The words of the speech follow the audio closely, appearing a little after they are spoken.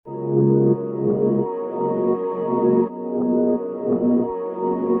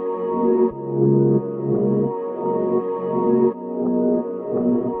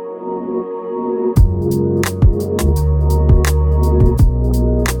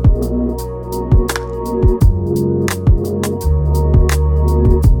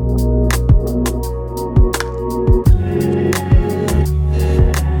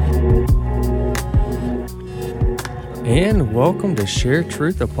And welcome to Share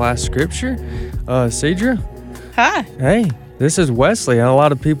Truth, Apply Scripture. Cedra? Hi. Hey, this is Wesley. And a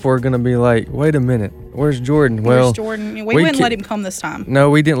lot of people are going to be like, wait a minute, where's Jordan? Where's Jordan? We wouldn't let him come this time. No,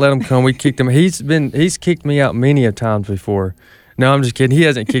 we didn't let him come. We kicked him. He's kicked me out many a times before. No, I'm just kidding. He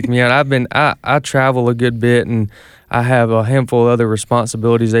hasn't kicked me out. I travel a good bit, and I have a handful of other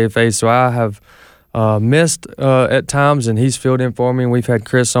responsibilities AFA, so I have missed at times, and he's filled in for me, and we've had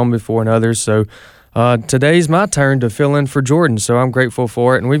Chris on before and others, so today's my turn to fill in for Jordan, so I'm grateful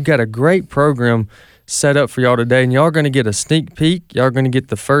for it. And we've got a great program set up for y'all today, and y'all are going to get a sneak peek. Y'all are going to get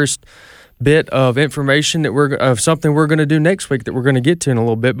the first bit of information of something we're going to do next week that we're going to get to in a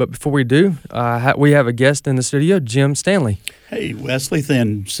little bit. But before we do, we have a guest in the studio, Jim Stanley. Hey, Wesley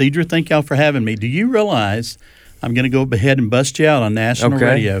and Cedra, thank y'all for having me. Do you realize I'm going to go ahead and bust you out on national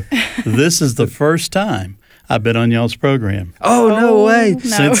radio? This is the first time I've been on y'all's program. Oh, no way!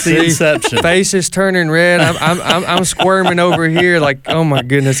 Since the inception, face is turning red. I'm squirming over here like, oh my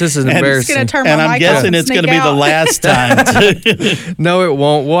goodness, this is embarrassing. It's turn my and I'm mic guessing off it's going to be out. the last time. No, it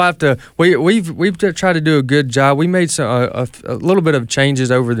won't. We'll have to. We've tried to do a good job. We made a little bit of changes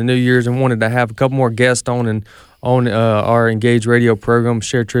over the New Year's and wanted to have a couple more guests on our Engage Radio program,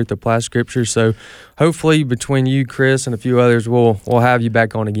 Share Truth, Apply Scripture. So hopefully between you, Chris, and a few others, we'll have you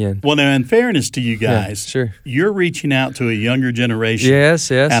back on again. Well, now, in fairness to you guys, sure, you're reaching out to a younger generation. Yes.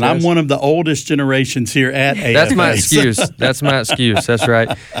 And I'm one of the oldest generations here at AFA. That's my excuse. That's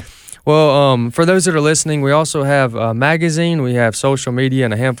right. Well, for those that are listening, we also have a magazine, we have social media,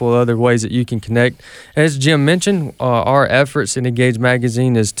 and a handful of other ways that you can connect. As Jim mentioned, our efforts in Engage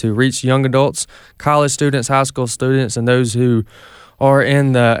Magazine is to reach young adults, college students, high school students, and those who are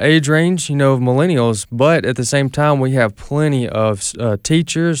in the age range, of millennials. But at the same time, we have plenty of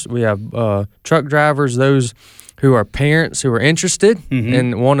teachers, we have truck drivers, those who are parents who are interested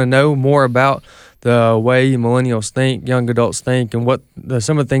and want to know more about the way millennials think, young adults think, and what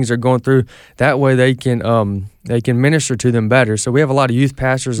some of the things they're going through. That way they can minister to them better. So we have a lot of youth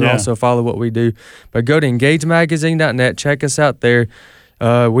pastors that also follow what we do. But go to engagemagazine.net, check us out there.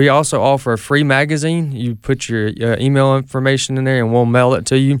 We also offer a free magazine. You put your email information in there, and we'll mail it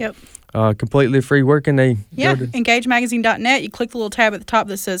to you. Yep. Completely free. Where can they go to? Engagemagazine.net. You click the little tab at the top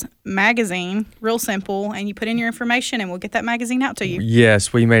that says magazine, real simple, and you put in your information, and we'll get that magazine out to you.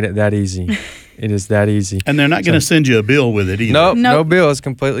 Yes, we made it that easy. It is that easy. And they're not going to send you a bill with it either. Nope, no bill. It's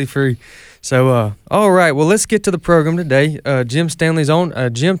completely free. So, all right. Well, let's get to the program today. Jim Stanley's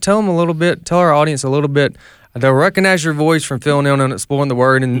on. Jim, tell our audience a little bit. They'll recognize your voice from filling in on Exploring the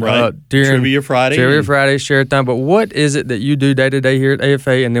Word and during Trivia Friday, Share-a-thon. But what is it that you do day to day here at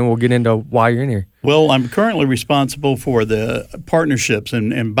AFA? And then we'll get into why you're in here. Well, I'm currently responsible for the partnerships,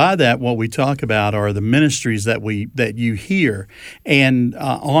 and by that, what we talk about are the ministries that you hear and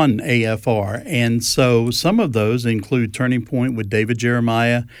on AFR, and so some of those include Turning Point with David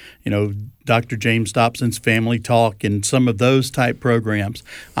Jeremiah, Dr. James Dobson's Family Talk, and some of those type programs.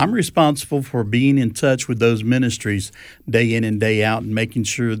 I'm responsible for being in touch with those ministries day in and day out and making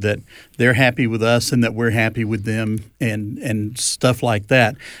sure that they're happy with us and that we're happy with them and stuff like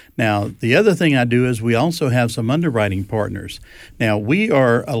that. Now, the other thing I do is we also have some underwriting partners. Now, we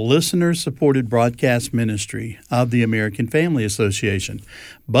are a listener-supported broadcast ministry of the American Family Association,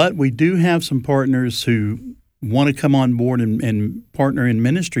 but we do have some partners who want to come on board and partner in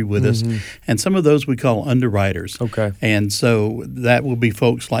ministry with us, and some of those we call underwriters. Okay. And so that will be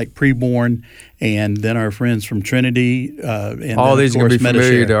folks like Preborn, and then our friends from Trinity. And all then, these are going to be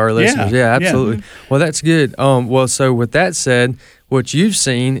familiar to our listeners. Yeah, absolutely. Yeah. Well, that's good. So with that said, what you've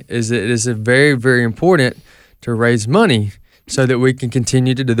seen is that it is very, very important to raise money so that we can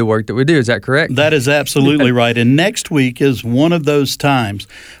continue to do the work that we do. Is that correct? That is absolutely right. And next week is one of those times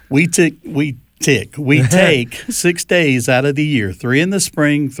we take 6 days out of the year, 3 in the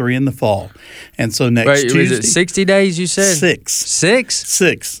spring, 3 in the fall. And so next Tuesday. Was it 60 days you said? 6. 6?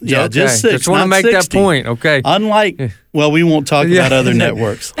 6. Yeah, okay. just 6. Just want to make 60. that point. Okay. Unlike Well, we won't talk about other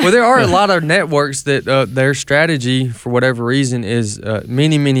networks. Well, there are a lot of networks that their strategy, for whatever reason, is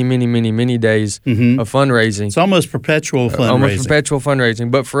many days of fundraising. It's almost perpetual fundraising. Almost perpetual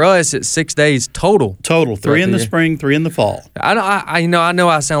fundraising. But for us, it's 6 days total. Total. 3 in the spring, 3 in the fall. I know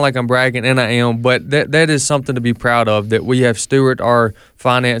I sound like I'm bragging, and I am, but that is something to be proud of, that we have stewarded our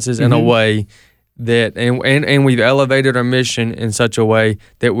finances in a way that and we've elevated our mission in such a way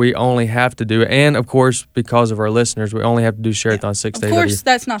that we only have to do it. And of course, because of our listeners, we only have to do Share-a-thon 6 days. Of course,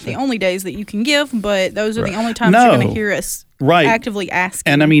 that's not the only days that you can give, but those are the only times you're going to hear us actively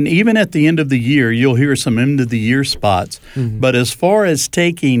asking. And I mean, even at the end of the year, you'll hear some end of the year spots. But as far as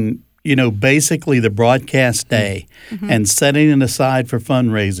taking, basically the broadcast day and setting it aside for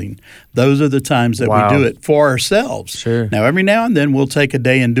fundraising, those are the times that we do it for ourselves. Sure. Now, every now and then we'll take a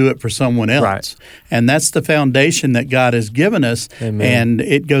day and do it for someone else. Right. And that's the foundation that God has given us. Amen. And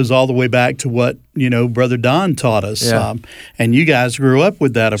it goes all the way back to what, Brother Don taught us. Yeah. And you guys grew up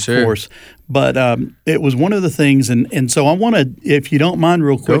with that, of course. But it was one of the things, and so I want to, if you don't mind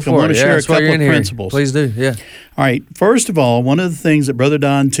real quick, I want to share a couple of principles. Please do, yeah. All right. First of all, one of the things that Brother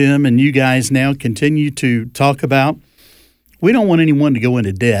Don, Tim, and you guys now continue to talk about, we don't want anyone to go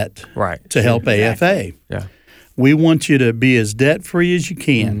into debt to help AFA. Yeah. We want you to be as debt-free as you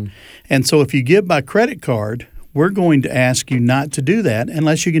can. And so if you give by credit card, we're going to ask you not to do that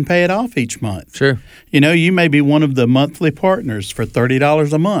unless you can pay it off each month. Sure. You may be one of the monthly partners for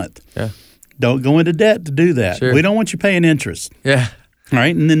 $30 a month. Yeah. Don't go into debt to do that. Sure. We don't want you paying interest. Yeah. All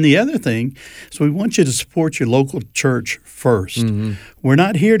right. And then the other thing is we want you to support your local church first. We're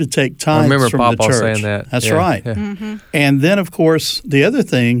not here to take tithes from the church. Saying that. That's right. Yeah. And then, of course, the other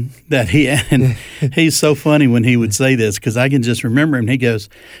thing that he's so funny when he would say this, because I can just remember him. He goes,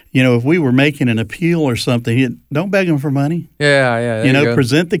 if we were making an appeal or something, don't beg them for money. Yeah.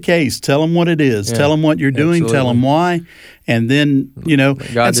 Present the case. Tell them what it is. Yeah. Tell them what you're doing. Absolutely. Tell them why. And then,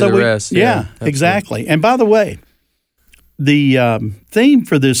 God do the rest. Yeah, exactly. And by the way, the theme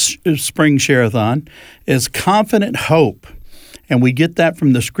for this spring Share-a-thon is confident hope. And we get that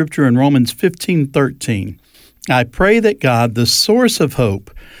from the scripture in Romans 15:13. I pray that God, the source of hope,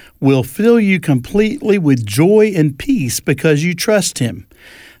 will fill you completely with joy and peace because you trust Him.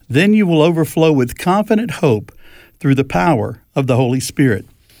 Then you will overflow with confident hope through the power of the Holy Spirit.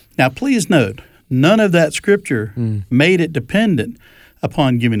 Now, please note, none of that scripture made it dependent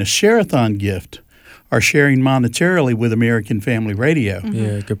upon giving a Share-a-thon gift or sharing monetarily with American Family Radio.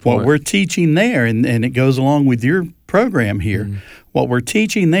 Yeah, good point. What we're teaching there, and it goes along with your program here, what we're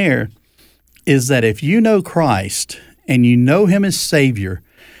teaching there is that if you know Christ and you know Him as Savior,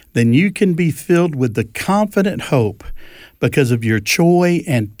 then you can be filled with the confident hope because of your joy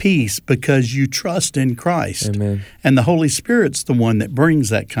and peace because you trust in Christ. Amen. And the Holy Spirit's the one that brings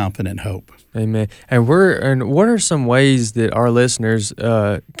that confident hope. Amen. And what are some ways that our listeners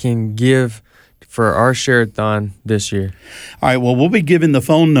can give for our Share-a-thon this year? All right, well, we'll be giving the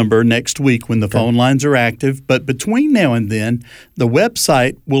phone number next week when the phone lines are active. But between now and then, the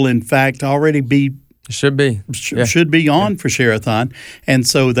website will, in fact, already be should be on for Share-a-thon. And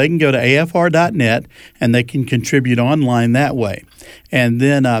so they can go to afr.net and they can contribute online that way. And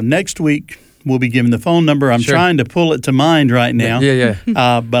then next week, we'll be giving the phone number. I'm trying to pull it to mind right now.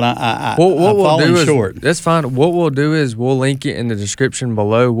 But I'm falling short. That's fine. What we'll do is we'll link it in the description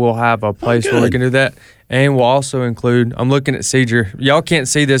below. We'll have a place where we can do that. And we'll also include, I'm looking at Cedra. Y'all can't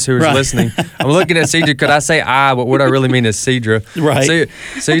see this who's listening. I'm looking at Cedra because I say I, but what I really mean is Cedra. Right.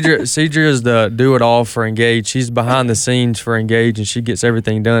 Cedra is the do-it-all for Engage. She's behind the scenes for Engage, and she gets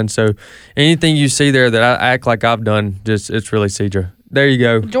everything done. So anything you see there that I act like I've done, it's really Cedra. There you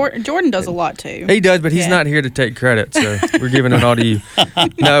go. Jordan does a lot too. He does, but he's not here to take credit, so we're giving it all to you.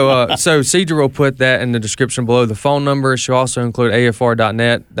 No, so Cedra will put that in the description below. The phone number, she'll also include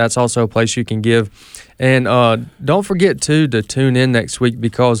afr.net. That's also a place you can give. And don't forget, too, to tune in next week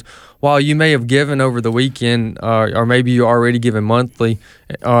because while you may have given over the weekend or maybe you're already giving monthly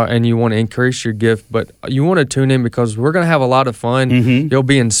and you want to increase your gift, but you want to tune in because we're going to have a lot of fun. You'll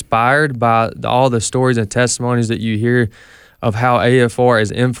be inspired by all the stories and testimonies that you hear of how AFR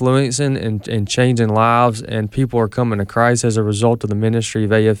is influencing and changing lives, and people are coming to Christ as a result of the ministry of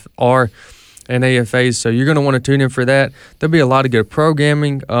AFR and AFAs. So you're going to want to tune in for that. There'll be a lot of good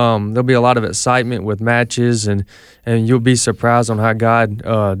programming. There'll be a lot of excitement with matches, and you'll be surprised on how God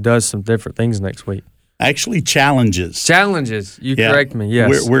does some different things next week. Actually, challenges. Challenges. You correct me,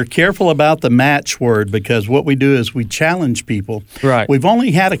 yes. We're careful about the match word because what we do is we challenge people. Right. We've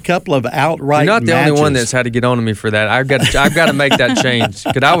only had a couple of outright You're not the matches. only one that's had to get on to me for that. I've got to make that change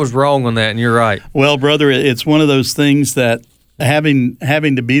because I was wrong on that, and you're right. Well, brother, it's one of those things that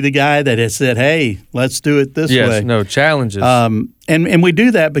having to be the guy that has said, "Hey, let's do it this way." Yes, no challenges. And we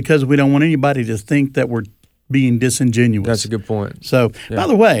do that because we don't want anybody to think that we're being disingenuous. That's a good point. So, by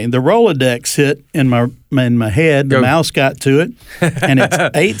the way, the Rolodex hit in my head. The mouse got to it, and it's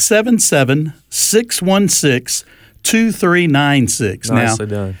 877-616-2396. Nicely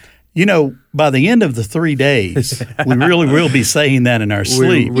done. You know, by the end of the 3 days, we really will be saying that in our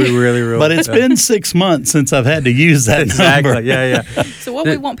sleep. We really will. But it's been 6 months since I've had to use that exactly. number. Yeah. So what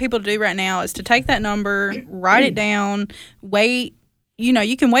we want people to do right now is to take that number, write it down, wait. You know,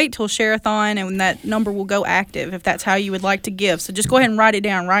 you can wait till Share-a-thon and that number will go active if that's how you would like to give. So just go ahead and write it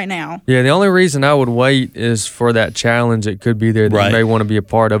down right now. Yeah, the only reason I would wait is for that challenge that could be there that you may want to be a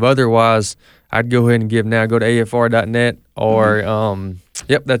part of. Otherwise, I'd go ahead and give now. Go to afr.net or,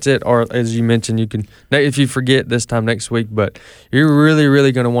 yep, that's it. Or as you mentioned, you can, if you forget this time next week, but you're really,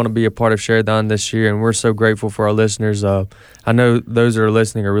 really going to want to be a part of Share-a-thon this year. And we're so grateful for our listeners. I know those that are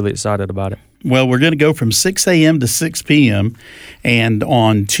listening are really excited about it. Well, we're going to go from 6 a.m. to 6 p.m. And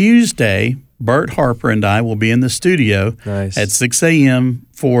on Tuesday, Bert Harper and I will be in the studio at 6 a.m.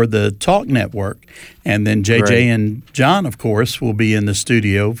 for the Talk Network. And then JJ and John, of course, will be in the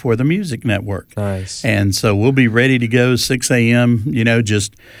studio for the Music Network. Nice. And so we'll be ready to go 6 a.m.,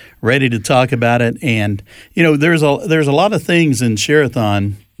 just ready to talk about it. And, there's a lot of things in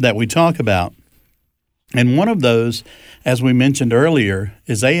Share-a-thon that we talk about. And one of those, as we mentioned earlier,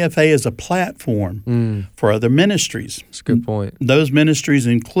 is AFA is a platform for other ministries. That's a good point. Those ministries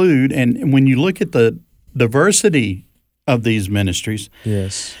include, and when you look at the diversity of these ministries,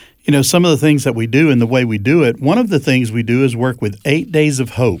 yes, some of the things that we do and the way we do it, one of the things we do is work with 8 Days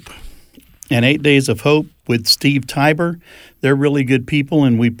of Hope. And 8 Days of Hope with Steve Tiber, they're really good people,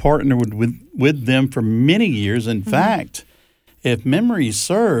 and we partnered with them for many years. In fact, if memory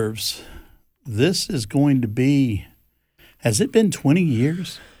serves, this is going to be, has it been 20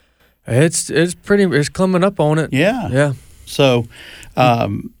 years? It's coming up on it. Yeah. So,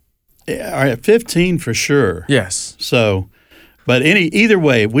 15 for sure. Yes. So, but either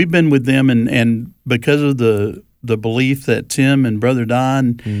way, we've been with them, and because of the belief that Tim and Brother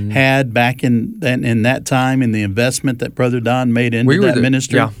Don had back in that time, and the investment that Brother Don made into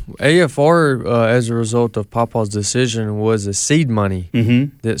ministry. Yeah, AFR, as a result of Papa's decision, was a seed money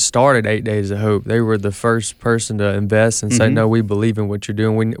that started 8 Days of Hope. They were the first person to invest and say, "No, we believe in what you're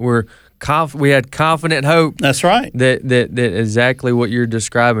doing." We had confident hope. That's right. That exactly what you're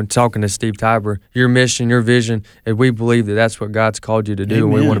describing, talking to Steve Tiber, your mission, your vision, and we believe that that's what God's called you to do,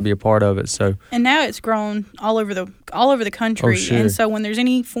 and we want to be a part of it. So, and now it's grown all over the country. Oh, sure. And so when there's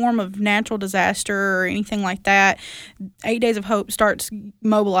any form of natural disaster or anything like that, 8 Days of Hope starts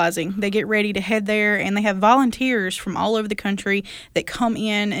mobilizing. They get ready to head there, and they have volunteers from all over the country that come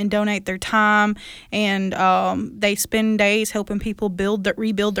in and donate their time, and they spend days helping people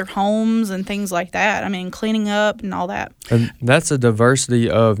rebuild their homes and things like that. I mean, cleaning up and all that. And that's a diversity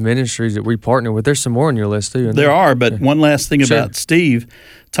of ministries that we partner with. There's some more on your list, too. There are, but one last thing about Steve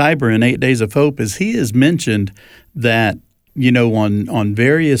Tiber and 8 Days of Hope is he has mentioned that, on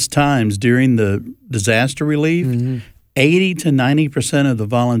various times during the disaster relief, 80 to 90% of the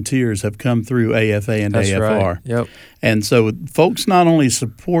volunteers have come through AFA and AFR. Right. Yep. And so folks not only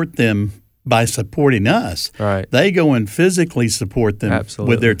support them by supporting us, they go and physically support them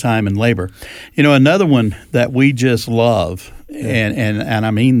with their time and labor. Another one that we just love, and I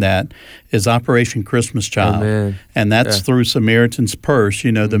mean that, is Operation Christmas Child. Amen. And that's through Samaritan's Purse,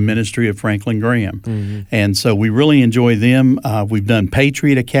 the ministry of Franklin Graham. And so we really enjoy them. We've done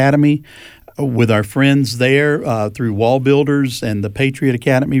Patriot Academy with our friends there through Wall Builders and the Patriot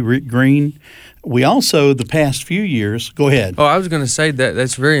Academy, Rick Green. We also, the past few years, go ahead. Oh, I was going to say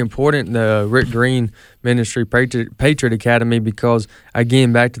that's very important, the Rick Green Ministry, Patriot Academy, because,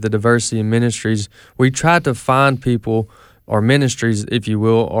 again, back to the diversity in ministries, we try to find people or ministries, if you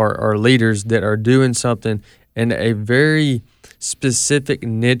will, or leaders that are doing something in a very specific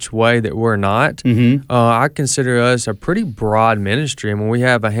niche way that we're not. I consider us a pretty broad ministry. I mean, we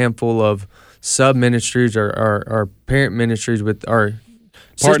have a handful of sub-ministries or parent ministries with our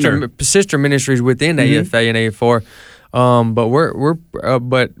sister ministries within AFA and AFR,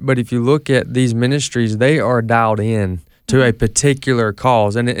 but if you look at these ministries, they are dialed in to a particular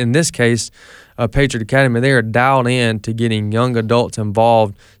cause, and in this case, Patriot Academy, they are dialed in to getting young adults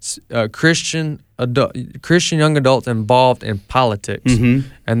involved, Christian young adults involved in politics,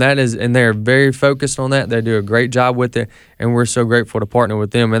 and they're very focused on that. They do a great job with it, and we're so grateful to partner with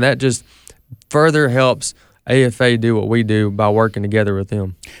them, and that just further helps AFA do what we do by working together with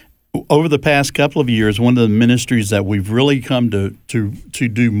them. Over the past couple of years, one of the ministries that we've really come to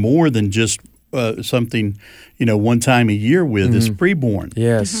do more than just something, one time a year with is preborn.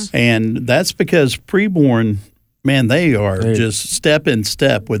 Yes. And that's because preborn, man, they are just step in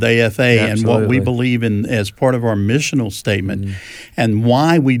step with AFA and what we believe in as part of our missional statement and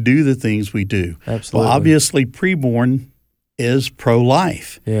why we do the things we do. Absolutely. Well, obviously, preborn is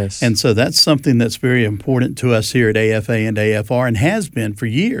pro-life. Yes. And so that's something that's very important to us here at AFA and AFR and has been for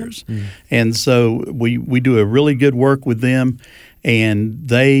years. And so we do a really good work with them, and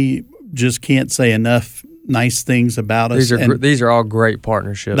they just can't say enough nice things about us. These are all great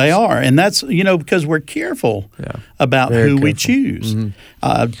partnerships. They are, and that's because we're careful about who we choose.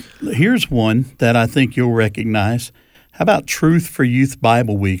 Here's one that I think you'll recognize. How about Truth for Youth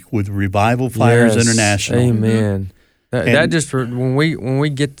Bible Week with Revival Flyers International? Amen. That just when we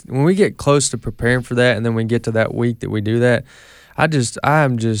get close to preparing for that, and then we get to that week that we do that, I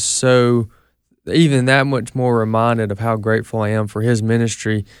am just so even that much more reminded of how grateful I am for his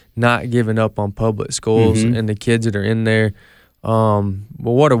ministry, not giving up on public schools and the kids that are in there. Well,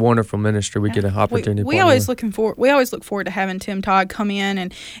 what a wonderful ministry we get an opportunity. We always look forward to having Tim Todd come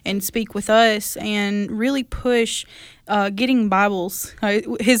in and speak with us and really push getting Bibles.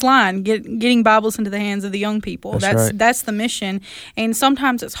 His line, getting Bibles into the hands of the young people. That's the mission. And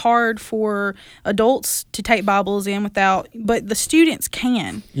sometimes it's hard for adults to take Bibles in but the students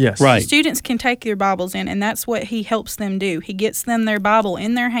can. Yes, right. The students can take their Bibles in, and that's what he helps them do. He gets them their Bible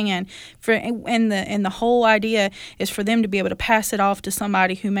in their hand, and the whole idea is for them to be able to pass it off to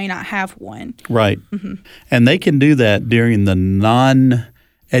somebody who may not have one. Right. And they can do that during the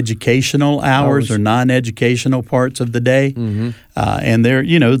non-educational hours or non-educational parts of the day. And they're,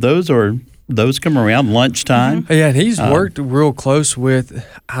 those come around lunchtime. Yeah, and he's worked real close with,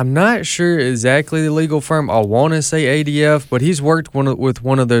 I'm not sure exactly the legal firm. I want to say ADF, but he's worked with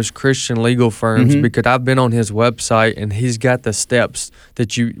one of those Christian legal firms because I've been on his website, and he's got the steps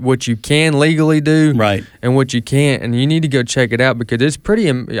that what you can legally do and what you can't, and you need to go check it out because it's pretty.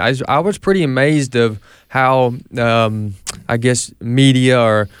 I was pretty amazed of how I guess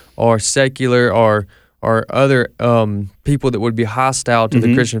media or secular or other people that would be hostile to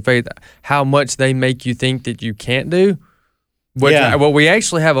the Christian faith, how much they make you think that you can't do. Well, we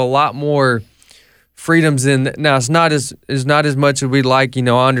actually have a lot more freedoms in. Now, it's not as much as we'd like.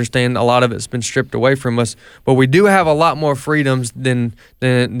 I understand a lot of it's been stripped away from us, but we do have a lot more freedoms than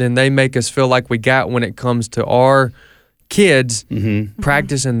they make us feel like we got when it comes to our kids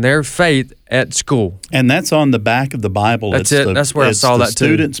practicing their faith at school. And that's on the back of the Bible. That's it. That's where I saw that too.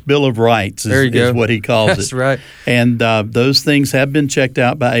 Student's Bill of Rights is what he calls it. That's right. And those things have been checked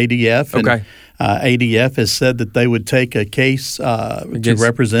out by ADF. And, ADF has said that they would take a case to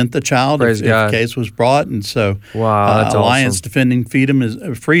represent the child if a case was brought. And so that's Alliance awesome. Defending Freedom is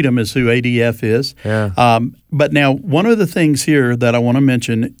who ADF is. Yeah. But now, one of the things here that I want to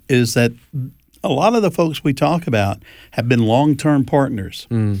mention is that a lot of the folks we talk about have been long-term partners.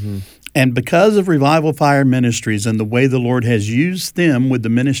 And because of Revival Fire Ministries and the way the Lord has used them with the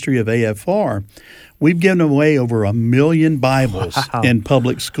ministry of AFR, we've given away over 1 million Bibles in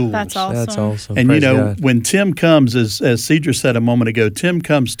public schools. That's awesome. And Praise God. when Tim comes, as Cedra said a moment ago, Tim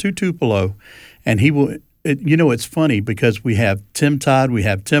comes to Tupelo, and he will. It's funny because we have Tim Todd, we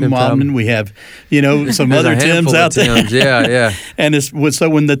have Tim Wildman, we have, some other Tims out there. Yeah. And so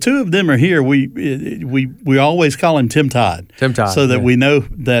when the two of them are here, we always call him Tim Todd. So that we know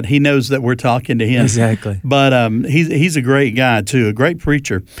that he knows that we're talking to him. Exactly. But he's a great guy too, a great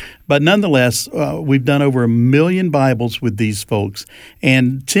preacher. But nonetheless, we've done over 1 million Bibles with these folks,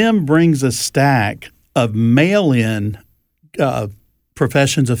 and Tim brings a stack of mail-in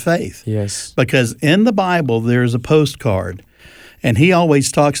professions of faith. Yes. Because in the Bible, there's a postcard. And he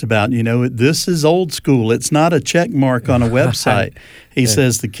always talks about, this is old school. It's not a check mark on a website. He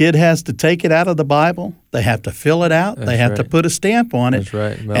says the kid has to take it out of the Bible. They have to fill it out. They have to put a stamp on it. That's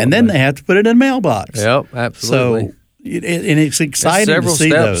right. And then they have to put it in a mailbox. Yep, absolutely. So, and it's exciting to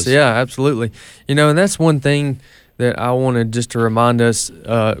see those. Yeah, absolutely. And that's one thing that I wanted just to remind us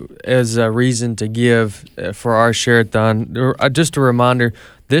as a reason to give for our Share-a-thon. Just a reminder,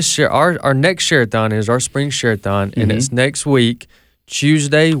 our next Share-a-thon is our spring Share-a-thon, and it's next week,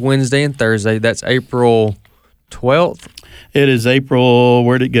 Tuesday, Wednesday, and Thursday. That's April 12th. It is April,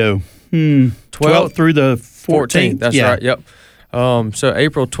 where'd it go? 12th through the 14th. That's right, yep. So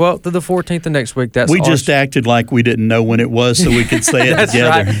April 12th to the 14th of next week. We just acted like we didn't know when it was so we could say it That's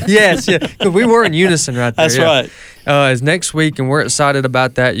together. Right. Yes, because we were in unison right there. That's right. It's next week, and we're excited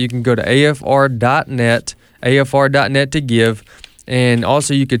about that. You can go to afr.net to give. And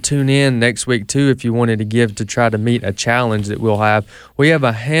also you could tune in next week, too, if you wanted to give to try to meet a challenge that we'll have. We have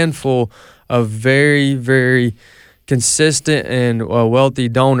a handful of very, very consistent and wealthy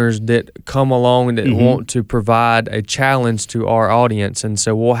donors that come along that want to provide a challenge to our audience. And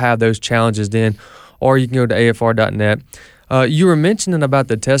so we'll have those challenges then, or you can go to afr.net. You were mentioning about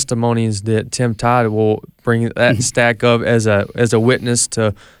the testimonies that Tim Todd will bring that stack up as a witness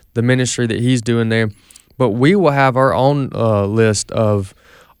to the ministry that he's doing there. But we will have our own list of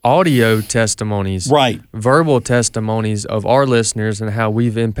audio testimonies, right? Verbal testimonies of our listeners and how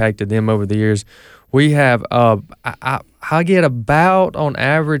we've impacted them over the years. We have, I get about on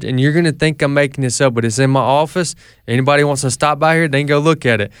average, and you're going to think I'm making this up, but it's in my office. Anybody wants to stop by here, they can go look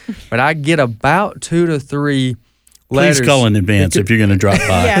at it. But I get about 2 to 3 letters. Please call in advance if you're going to drop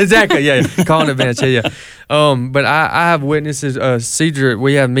by. Yeah. Exactly, yeah. Call in advance, yeah. But I have witnesses. Cedra,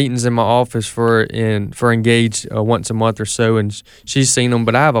 we have meetings in my office for Engage once a month or so, and she's seen them.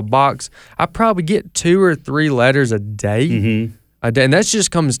 But I have a box. I probably get 2 or 3 letters a day. Mm-hmm. And that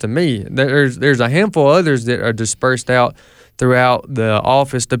just comes to me. There's a handful of others that are dispersed out throughout the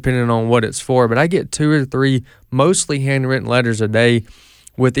office depending on what it's for. But I get 2 or 3 mostly handwritten letters a day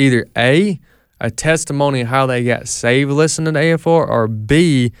with either A, a testimony of how they got saved listening to AFR, or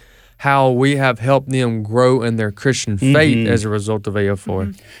B, how we have helped them grow in their Christian faith as a result of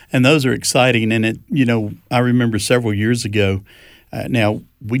AFR. And those are exciting. And I remember several years ago, now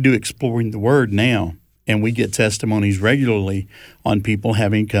we do Exploring the Word now, and we get testimonies regularly on people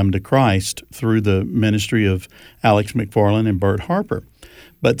having come to Christ through the ministry of Alex McFarland and Bert Harper.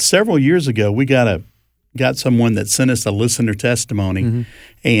 But several years ago, we got someone that sent us a listener testimony.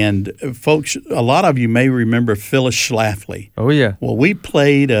 And folks, a lot of you may remember Phyllis Schlafly. Oh, yeah. Well, we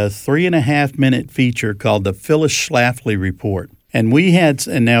played a 3.5-minute feature called the Phyllis Schlafly Report. And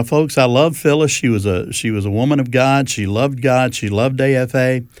now, folks, I love Phyllis. She was a woman of God. She loved God. She loved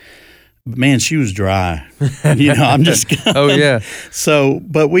AFA. Man, she was dry. I'm just Oh, yeah. So,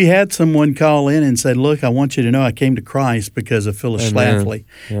 but we had someone call in and said, look, I want you to know I came to Christ because of Phyllis Schlafly.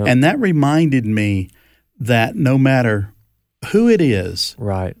 Yep. And that reminded me that no matter who it is,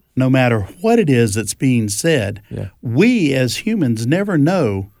 right, no matter what it is that's being said, we as humans never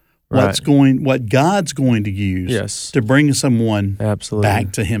know what God's going to use to bring someone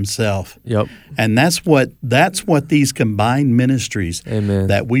back to Himself. Yep. And that's what these combined ministries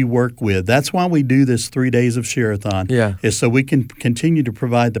that we work with. That's why we do this 3 days of Share-a-thon. Is so we can continue to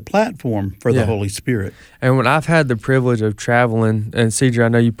provide the platform for the Holy Spirit. And when I've had the privilege of traveling, and Cedra, I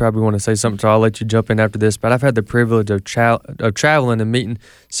know you probably want to say something, so I'll let you jump in after this, but I've had the privilege of traveling and meeting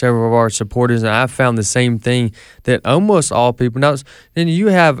several of our supporters, and I've found the same thing that almost all people. Now, then you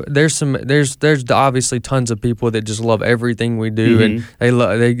have there's obviously tons of people that just love everything we do, and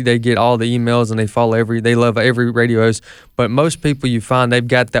they get all the emails and they love every radio host. But most people, you find they've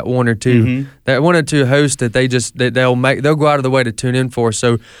got that one or two hosts that they'll go out of the way to tune in for.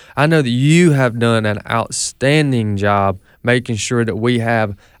 So I know that you have done an outstanding job making sure that we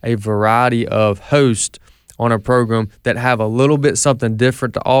have a variety of hosts on our program that have a little bit something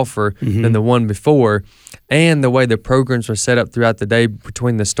different to offer than the one before. And the way the programs are set up throughout the day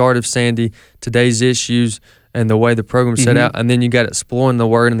between the start of Sandy, today's issues, and the way the program's set out. And then you got Exploring the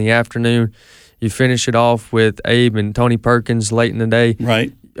Word in the afternoon. You finish it off with Abe and Tony Perkins late in the day.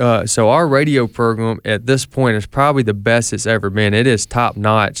 Right. So our radio program at this point is probably the best it's ever been. It is top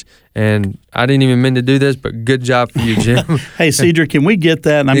notch. And I didn't even mean to do this, but good job for you, Jim. Hey, Cedra, can we get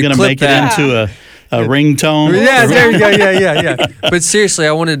that? And I'm going to make it into a ringtone. Yeah, there you go. Yeah. But seriously,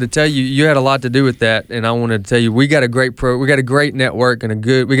 I wanted to tell you, you had a lot to do with that, and I wanted to tell you, we got a great network and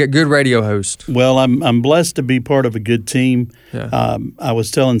we got good radio hosts. Well, I'm blessed to be part of a good team. Yeah. I was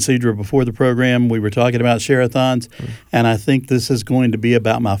telling Cedra before the program, we were talking about Share-a-thons, and I think this is going to be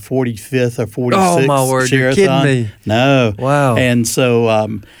about my 45th or 46th Oh, my word, Share-a-thon. You're kidding me. No. Wow. And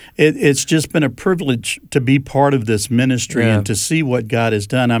so it's just been a privilege to be part of this ministry and to see what God has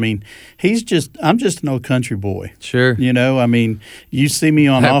done. I mean, I'm just an old country boy. Sure. I mean, you see me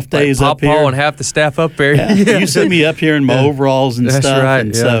on off days like up here. Paul and half the staff up there. Yeah. You see me up here in my overalls and That's stuff. Right,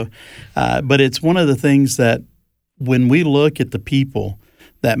 and so, but it's one of the things that when we look at the people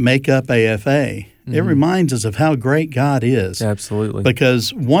that make up AFA, it reminds us of how great God is. Absolutely.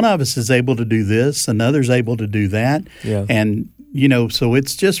 Because one of us is able to do this, another's able to do that. Yeah. And so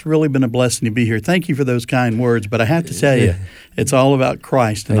it's just really been a blessing to be here. Thank you for those kind words. But I have to tell you, it's all about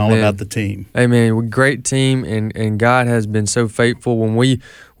Christ and all about the team. Amen. Great team, and God has been so faithful. When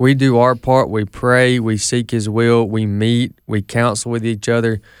we do our part, we pray, we seek His will, we meet, we counsel with each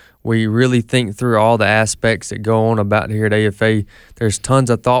other. We really think through all the aspects that go on about here at AFA. There's tons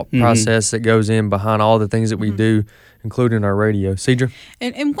of thought process that goes in behind all the things that we do. including our radio. Cedra?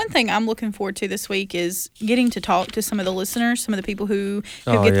 And one thing I'm looking forward to this week is getting to talk to some of the listeners, some of the people who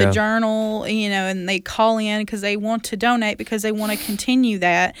get the journal, and they call in because they want to donate, because they want to continue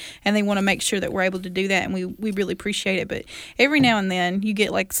that, and they want to make sure that we're able to do that, and we really appreciate it. But every now and then you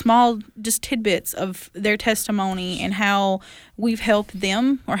get like small just tidbits of their testimony and how we've helped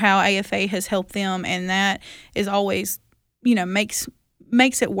them or how AFA has helped them, and that is always, makes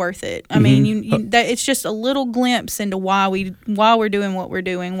it worth it. I mean, that it's just a little glimpse into why we're doing what we're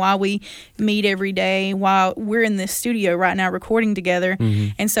doing, why we meet every day, why we're in this studio right now recording together.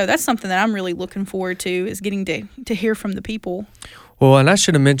 And so that's something that I'm really looking forward to, is getting to hear from the people. Well, and I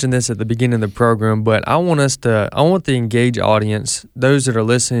should have mentioned this at the beginning of the program, but I want the engaged audience, those that are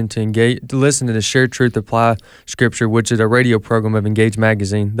listening to the Share Truth, Apply Scripture, which is a radio program of Engage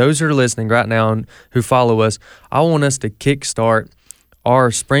Magazine. Those who are listening right now and who follow us, I want us to kickstart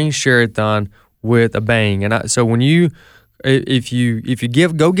our spring Share-A-thon with a bang. And so when if you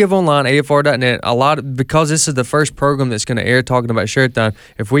go give online, afr.net, because this is the first program that's going to air talking about Share-A-thon,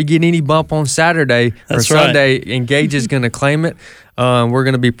 if we get any bump on Saturday or Sunday, Engage is going to claim it. We're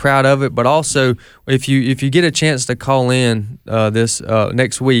going to be proud of it. But also, if you get a chance to call in this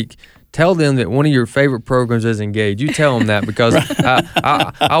next week, tell them that one of your favorite programs is Engage. You tell them that, because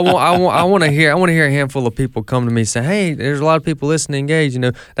I want to hear a handful of people come to me saying, "Hey, there's a lot of people listening to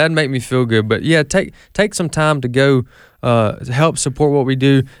Engage." That'd make me feel good. But yeah, take some time to go help support what we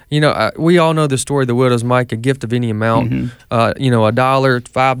do. We all know the story of the widow's mite, a gift of any amount. $1,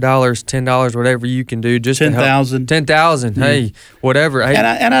 $5, $10, whatever you can do, just 10,000. 10,000. Hey, whatever. Hey,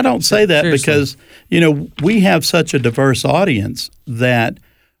 and I don't say that seriously, because we have such a diverse audience that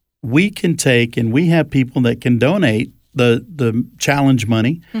we can take, and we have people that can donate the challenge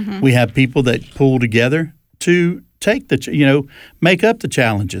money. We have people that pull together to take make up the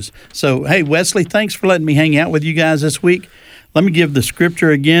challenges. So, hey, Wesley, thanks for letting me hang out with you guys this week. Let me give the scripture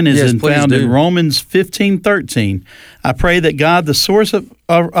again. Found in Romans 15:13. I pray that God, the source of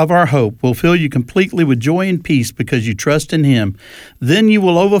our hope, will fill you completely with joy and peace because you trust in Him. Then you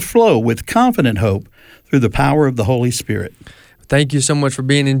will overflow with confident hope through the power of the Holy Spirit. Thank you so much for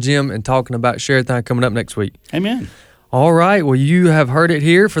being in, Jim, and talking about Share-A-thon coming up next week. Amen. All right. Well, you have heard it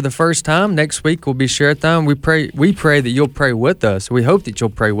here for the first time. Next week will be Share-A-thon. We pray that you'll pray with us. We hope that you'll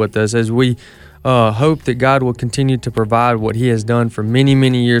pray with us as we hope that God will continue to provide what He has done for many,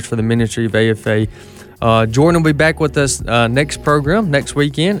 many years for the ministry of AFA. Jordan will be back with us next program, next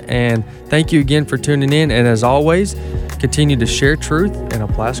weekend. And thank you again for tuning in. And as always, continue to share truth and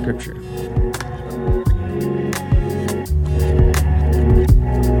apply Scripture.